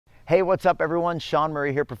Hey, what's up everyone? Shaun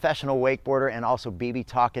Murray here, professional wakeboarder and also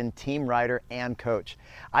BbTALKIN team rider and coach.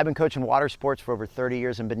 I've been coaching water sports for over 30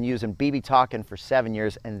 years and been using BbTALKIN for 7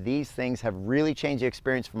 years, and these things have really changed the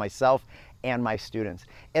experience for myself and my students.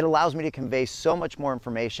 It allows me to convey so much more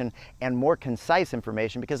information and more concise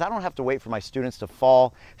information because I don't have to wait for my students to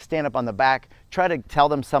fall, stand up on the back, try to tell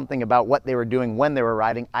them something about what they were doing when they were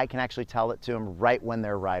riding. I can actually tell it to them right when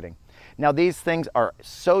they're riding. Now these things are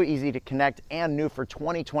so easy to connect, and new for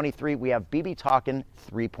 2023 we have BbTALKIN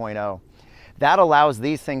 3.0. That allows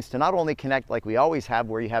these things to not only connect like we always have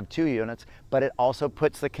where you have 2 units, but it also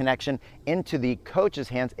puts the connection into the coach's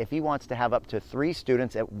hands if he wants to have up to 3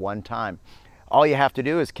 students at one time. All you have to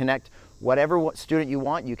do is connect whatever student you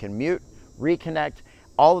want. You can mute, reconnect,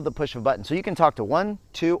 all of the push of a button. So you can talk to 1,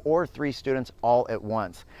 2, or 3 students all at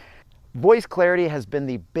once. Voice clarity has been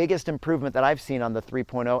the biggest improvement that I've seen on the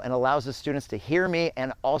 3.0 and allows the students to hear me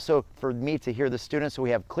and also for me to hear the students, so we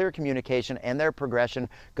have clear communication and their progression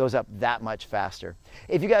goes up that much faster.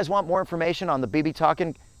 If you guys want more information on the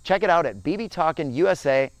BbTALKIN, check it out at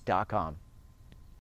BbTALKINUSA.com.